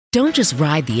Don't just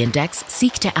ride the index,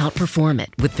 seek to outperform it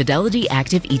with Fidelity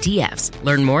Active ETFs.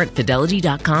 Learn more at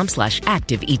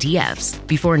fidelity.com/active ETFs.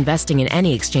 Before investing in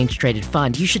any exchange-traded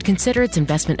fund, you should consider its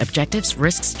investment objectives,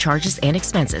 risks, charges, and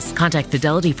expenses. Contact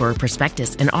Fidelity for a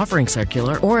prospectus, an offering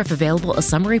circular, or if available, a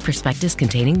summary prospectus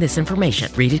containing this information.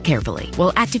 Read it carefully.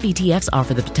 While active ETFs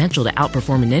offer the potential to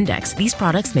outperform an index, these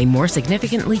products may more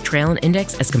significantly trail an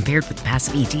index as compared with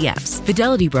passive ETFs.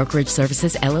 Fidelity Brokerage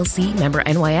Services, LLC, member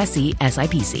NYSE,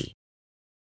 SIPC.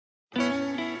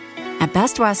 At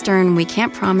Best Western, we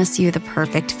can't promise you the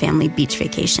perfect family beach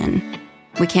vacation.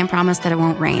 We can't promise that it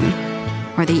won't rain,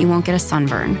 or that you won't get a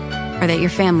sunburn, or that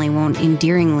your family won't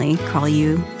endearingly call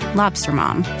you Lobster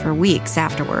Mom for weeks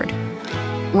afterward.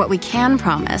 What we can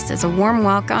promise is a warm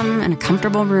welcome and a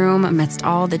comfortable room amidst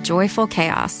all the joyful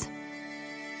chaos.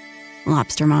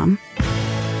 Lobster Mom.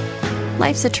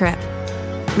 Life's a trip.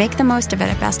 Make the most of it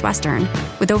at Best Western,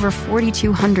 with over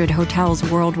 4,200 hotels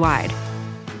worldwide.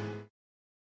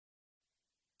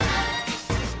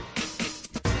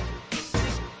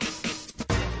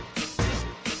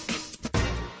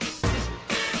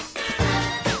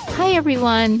 Hi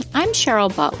everyone, I'm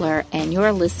Cheryl Butler, and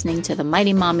you're listening to the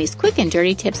Mighty Mommy's Quick and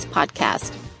Dirty Tips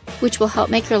podcast, which will help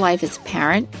make your life as a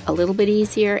parent a little bit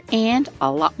easier and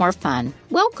a lot more fun.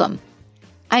 Welcome!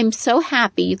 I'm so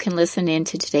happy you can listen in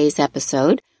to today's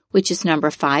episode, which is number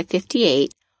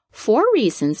 558, 4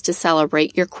 Reasons to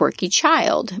Celebrate Your Quirky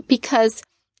Child, because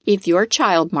if your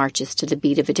child marches to the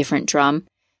beat of a different drum,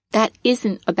 that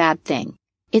isn't a bad thing.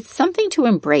 It's something to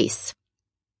embrace.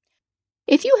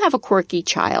 If you have a quirky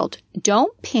child,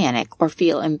 don't panic or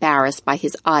feel embarrassed by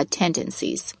his odd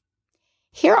tendencies.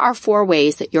 Here are 4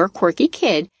 ways that your quirky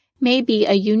kid may be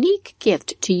a unique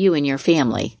gift to you and your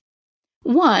family.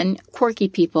 1. Quirky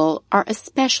people are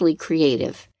especially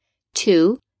creative.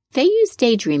 2. They use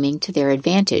daydreaming to their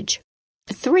advantage.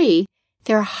 3.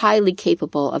 They're highly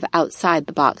capable of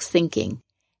outside-the-box thinking.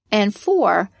 And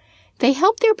 4. They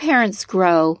help their parents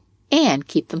grow and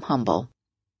keep them humble.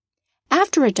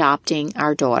 After adopting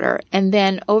our daughter and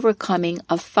then overcoming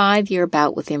a 5-year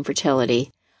bout with infertility,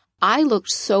 I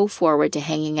looked so forward to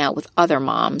hanging out with other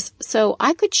moms so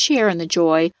I could share in the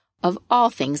joy of all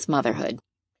things motherhood.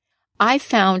 I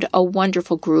found a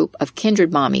wonderful group of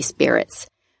kindred mommy spirits,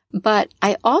 but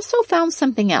I also found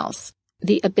something else,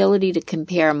 the ability to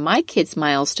compare my kids'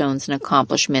 milestones and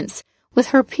accomplishments with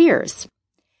her peers.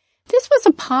 This was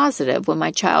a positive when my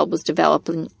child was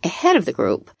developing ahead of the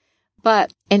group,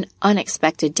 but an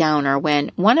unexpected downer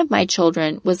when one of my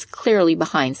children was clearly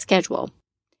behind schedule.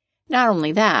 Not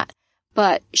only that,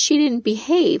 but she didn't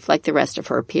behave like the rest of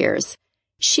her peers.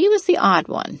 She was the odd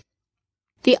one.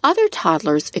 The other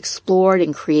toddlers explored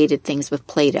and created things with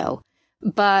Play-Doh,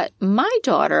 but my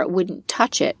daughter wouldn't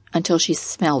touch it until she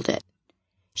smelled it.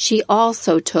 She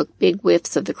also took big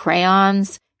whiffs of the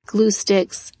crayons, glue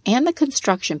sticks, and the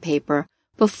construction paper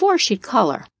before she'd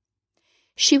color.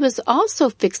 She was also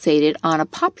fixated on a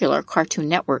popular Cartoon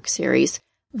Network series,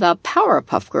 The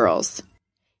Powerpuff Girls.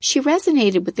 She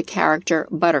resonated with the character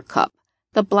Buttercup,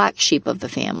 the black sheep of the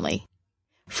family.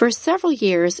 For several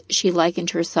years, she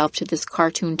likened herself to this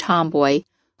cartoon tomboy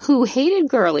who hated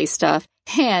girly stuff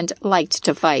and liked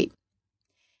to fight.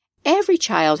 Every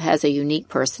child has a unique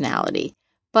personality,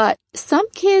 but some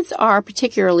kids are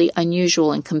particularly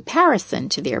unusual in comparison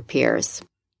to their peers.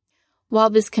 While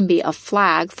this can be a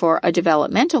flag for a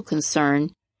developmental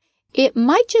concern, it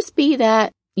might just be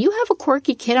that you have a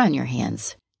quirky kid on your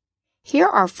hands. Here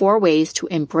are 4 ways to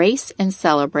embrace and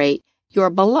celebrate your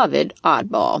beloved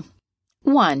oddball.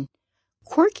 1.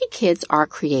 Quirky kids are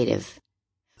creative.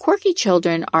 Quirky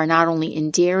children are not only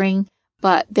endearing,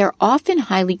 but they're often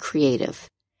highly creative.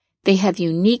 They have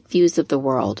unique views of the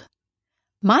world.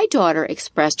 My daughter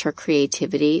expressed her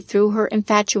creativity through her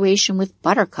infatuation with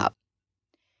Buttercup.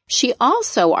 She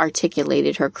also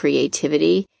articulated her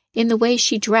creativity in the way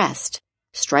she dressed,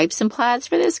 stripes and plaids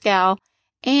for this gal,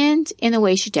 and in the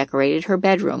way she decorated her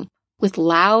bedroom with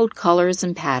loud colors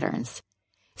and patterns.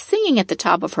 Singing at the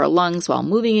top of her lungs while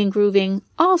moving and grooving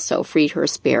also freed her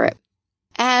spirit.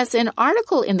 As an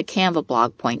article in the Canva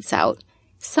blog points out,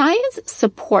 science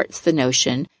supports the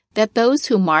notion that those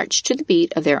who march to the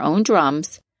beat of their own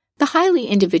drums, the highly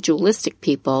individualistic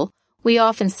people we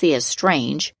often see as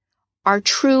strange, are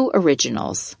true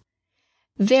originals.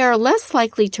 They're less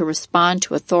likely to respond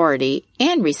to authority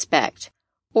and respect,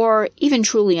 or even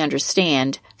truly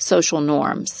understand social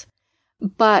norms.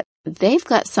 But they've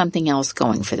got something else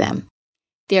going for them.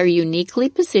 They're uniquely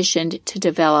positioned to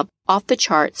develop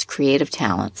off-the-charts creative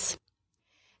talents.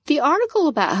 The article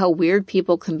about how weird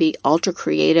people can be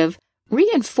ultra-creative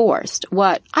reinforced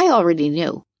what I already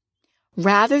knew.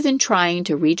 Rather than trying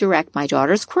to redirect my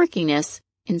daughter's quirkiness,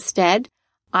 instead,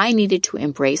 I needed to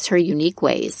embrace her unique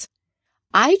ways.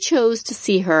 I chose to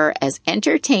see her as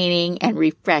entertaining and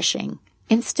refreshing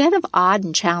instead of odd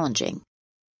and challenging.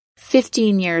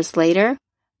 15 years later,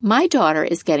 my daughter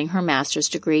is getting her master's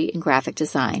degree in graphic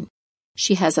design.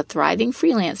 She has a thriving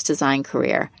freelance design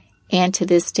career, and to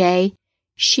this day,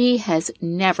 she has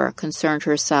never concerned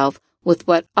herself with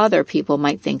what other people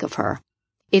might think of her.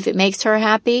 If it makes her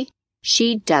happy,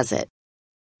 she does it.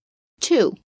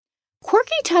 2.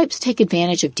 Quirky types take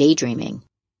advantage of daydreaming.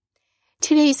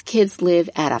 Today's kids live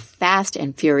at a fast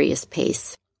and furious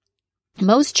pace.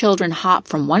 Most children hop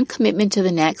from one commitment to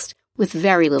the next with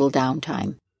very little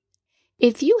downtime.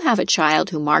 If you have a child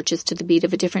who marches to the beat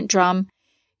of a different drum,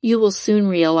 you will soon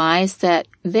realize that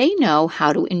they know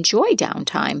how to enjoy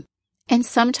downtime. And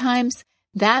sometimes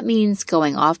that means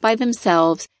going off by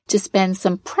themselves to spend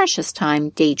some precious time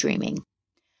daydreaming.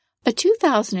 A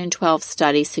 2012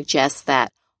 study suggests that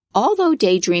although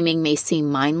daydreaming may seem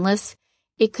mindless,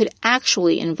 it could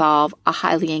actually involve a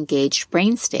highly engaged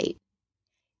brain state.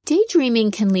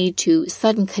 Daydreaming can lead to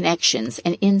sudden connections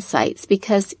and insights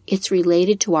because it's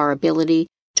related to our ability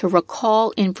to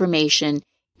recall information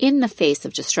in the face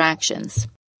of distractions.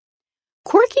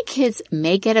 Quirky kids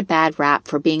may get a bad rap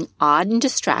for being odd and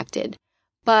distracted,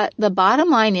 but the bottom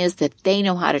line is that they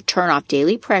know how to turn off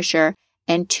daily pressure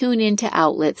and tune into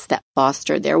outlets that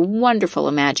foster their wonderful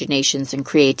imaginations and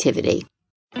creativity.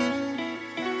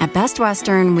 At Best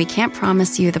Western, we can't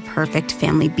promise you the perfect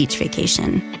family beach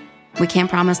vacation. We can't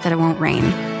promise that it won't rain,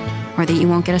 or that you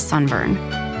won't get a sunburn,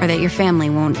 or that your family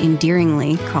won't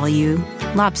endearingly call you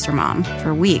Lobster Mom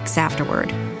for weeks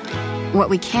afterward. What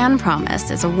we can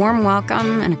promise is a warm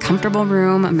welcome and a comfortable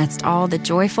room amidst all the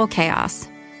joyful chaos.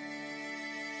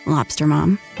 Lobster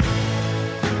Mom.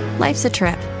 Life's a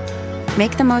trip.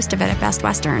 Make the most of it at Best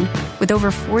Western, with over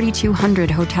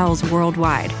 4,200 hotels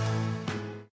worldwide.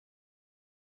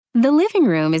 The living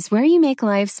room is where you make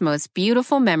life's most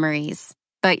beautiful memories.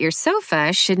 But your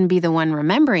sofa shouldn't be the one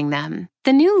remembering them.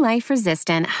 The new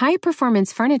life-resistant,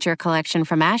 high-performance furniture collection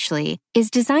from Ashley is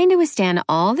designed to withstand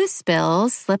all the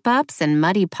spills, slip-ups, and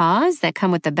muddy paws that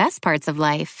come with the best parts of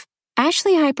life.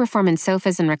 Ashley high-performance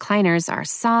sofas and recliners are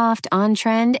soft,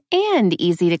 on-trend, and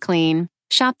easy to clean.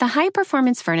 Shop the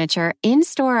high-performance furniture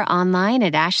in-store or online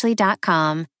at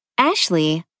ashley.com.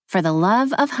 Ashley, for the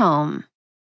love of home.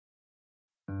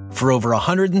 For over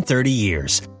 130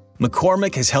 years,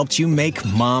 McCormick has helped you make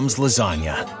Mom's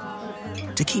lasagna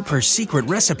to keep her secret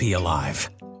recipe alive.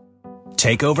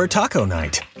 Take over taco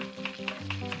night,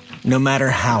 no matter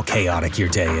how chaotic your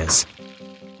day is.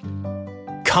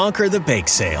 Conquer the bake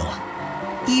sale,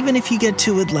 even if you get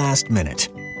to it last minute.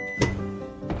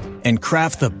 And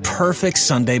craft the perfect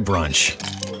Sunday brunch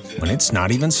when it's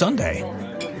not even Sunday.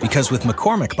 Because with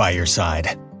McCormick by your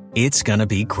side, it's gonna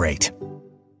be great.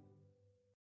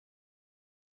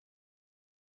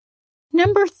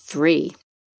 Number 3.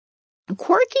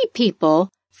 Quirky people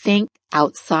think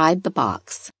outside the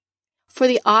box. For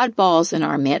the oddballs in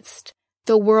our midst,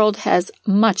 the world has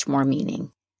much more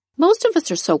meaning. Most of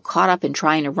us are so caught up in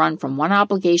trying to run from one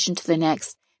obligation to the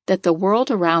next that the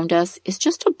world around us is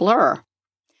just a blur.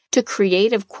 To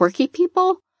creative, quirky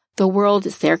people, the world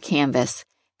is their canvas.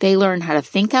 They learn how to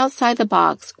think outside the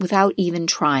box without even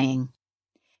trying.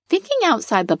 Thinking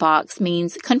outside the box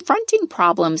means confronting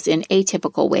problems in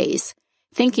atypical ways,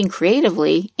 thinking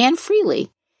creatively and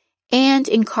freely, and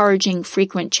encouraging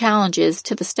frequent challenges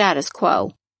to the status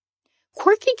quo.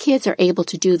 Quirky kids are able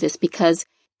to do this because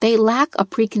they lack a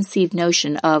preconceived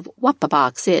notion of what the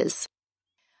box is.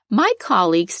 My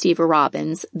colleague Steve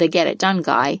Robbins, the Get It Done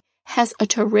guy, has a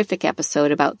terrific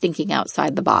episode about thinking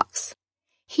outside the box.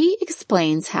 He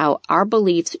explains how our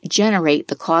beliefs generate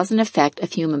the cause and effect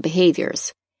of human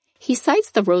behaviors. He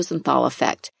cites the Rosenthal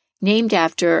effect, named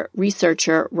after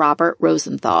researcher Robert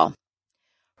Rosenthal.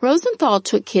 Rosenthal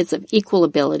took kids of equal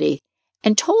ability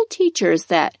and told teachers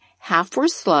that half were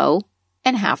slow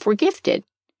and half were gifted.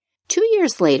 2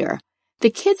 years later, the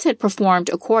kids had performed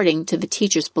according to the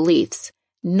teacher's beliefs,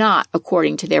 not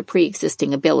according to their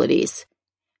pre-existing abilities.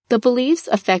 The beliefs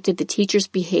affected the teacher's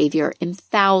behavior in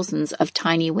thousands of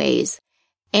tiny ways,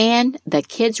 and the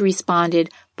kids responded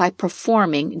by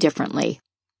performing differently.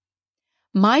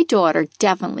 My daughter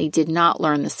definitely did not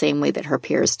learn the same way that her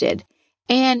peers did,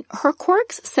 and her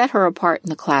quirks set her apart in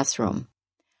the classroom.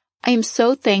 I am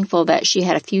so thankful that she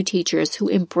had a few teachers who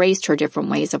embraced her different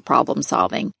ways of problem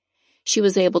solving. She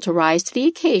was able to rise to the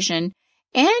occasion,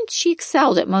 and she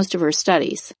excelled at most of her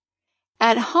studies.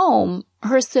 At home,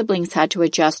 her siblings had to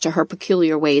adjust to her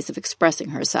peculiar ways of expressing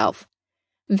herself.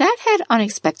 That had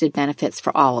unexpected benefits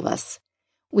for all of us.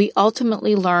 We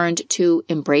ultimately learned to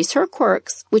embrace her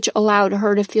quirks, which allowed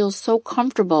her to feel so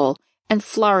comfortable and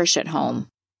flourish at home.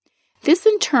 This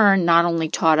in turn not only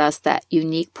taught us that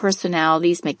unique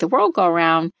personalities make the world go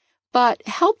round, but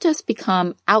helped us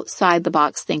become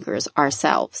outside-the-box thinkers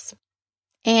ourselves.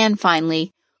 And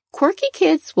finally, quirky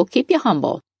kids will keep you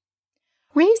humble.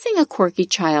 Raising a quirky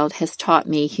child has taught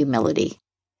me humility.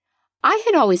 I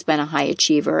had always been a high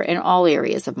achiever in all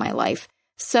areas of my life,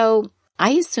 so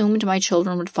I assumed my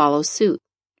children would follow suit.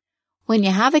 When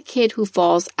you have a kid who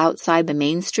falls outside the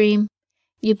mainstream,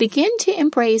 you begin to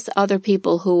embrace other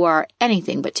people who are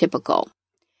anything but typical.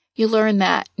 You learn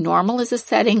that normal is a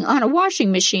setting on a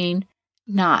washing machine,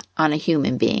 not on a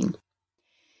human being.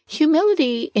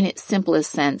 Humility, in its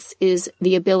simplest sense, is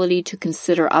the ability to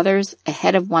consider others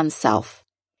ahead of oneself.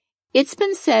 It's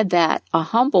been said that a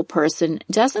humble person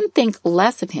doesn't think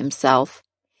less of himself.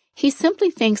 He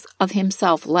simply thinks of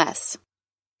himself less.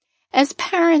 As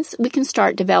parents, we can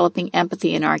start developing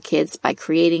empathy in our kids by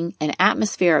creating an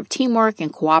atmosphere of teamwork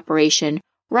and cooperation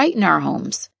right in our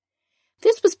homes.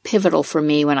 This was pivotal for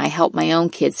me when I helped my own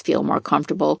kids feel more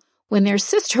comfortable when their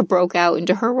sister broke out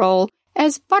into her role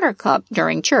as Buttercup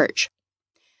during church.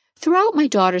 Throughout my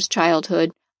daughter's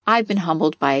childhood, I've been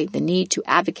humbled by the need to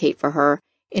advocate for her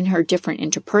in her different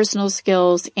interpersonal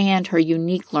skills and her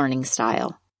unique learning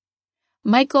style.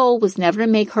 My goal was never to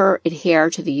make her adhere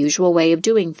to the usual way of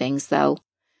doing things, though.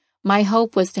 My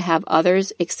hope was to have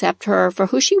others accept her for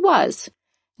who she was,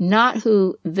 not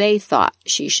who they thought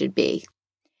she should be.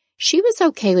 She was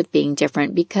okay with being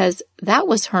different because that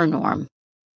was her norm.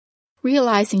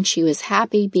 Realizing she was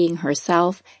happy being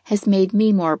herself has made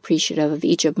me more appreciative of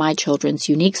each of my children's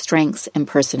unique strengths and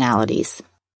personalities.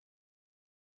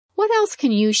 What else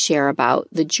can you share about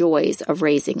the joys of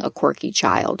raising a quirky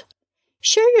child?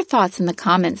 Share your thoughts in the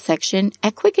comments section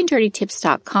at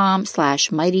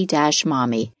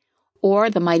quickanddirtytips.com/mighty-mommy, or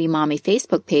the Mighty Mommy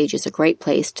Facebook page is a great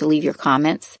place to leave your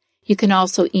comments. You can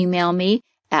also email me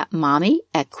at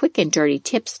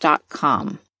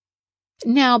mommy@quickanddirtytips.com.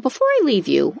 Now, before I leave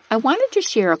you, I wanted to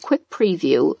share a quick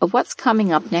preview of what's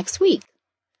coming up next week.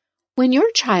 When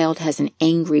your child has an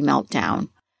angry meltdown,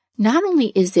 not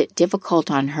only is it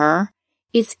difficult on her,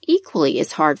 it's equally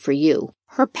as hard for you,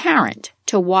 her parent,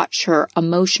 to watch her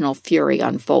emotional fury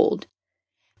unfold.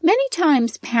 Many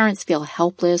times parents feel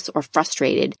helpless or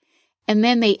frustrated, and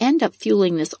then they end up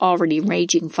fueling this already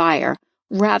raging fire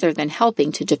rather than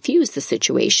helping to diffuse the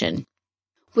situation.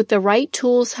 With the right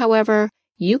tools, however,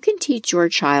 you can teach your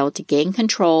child to gain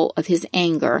control of his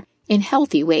anger in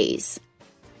healthy ways.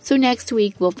 So next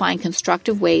week, we'll find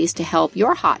constructive ways to help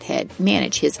your hothead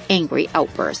manage his angry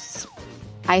outbursts.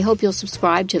 I hope you'll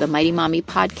subscribe to the Mighty Mommy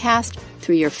podcast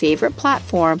through your favorite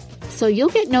platform so you'll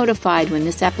get notified when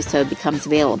this episode becomes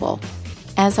available.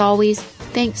 As always,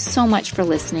 thanks so much for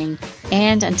listening,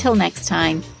 and until next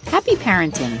time, happy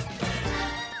parenting.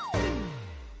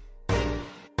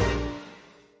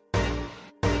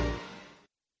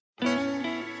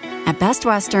 At Best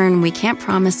Western, we can't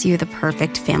promise you the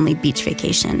perfect family beach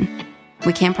vacation.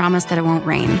 We can't promise that it won't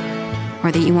rain,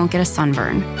 or that you won't get a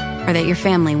sunburn, or that your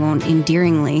family won't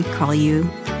endearingly call you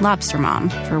Lobster Mom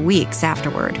for weeks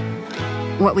afterward.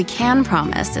 What we can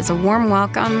promise is a warm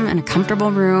welcome and a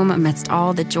comfortable room amidst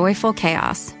all the joyful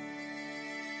chaos.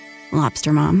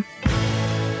 Lobster Mom.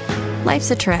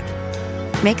 Life's a trip.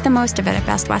 Make the most of it at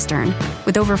Best Western,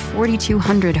 with over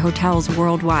 4,200 hotels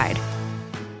worldwide.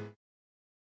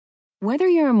 Whether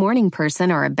you're a morning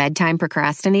person or a bedtime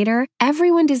procrastinator,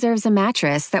 everyone deserves a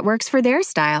mattress that works for their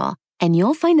style. And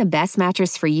you'll find the best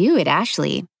mattress for you at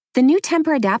Ashley. The new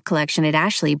Tempur-Adapt collection at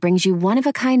Ashley brings you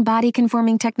one-of-a-kind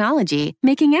body-conforming technology,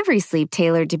 making every sleep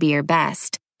tailored to be your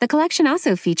best. The collection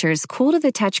also features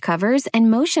cool-to-the-touch covers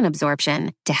and motion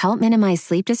absorption to help minimize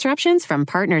sleep disruptions from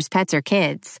partners, pets, or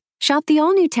kids. Shop the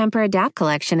all-new Tempur-Adapt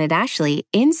collection at Ashley,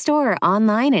 in-store or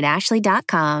online at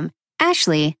ashley.com.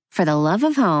 Ashley, for the love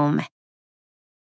of home.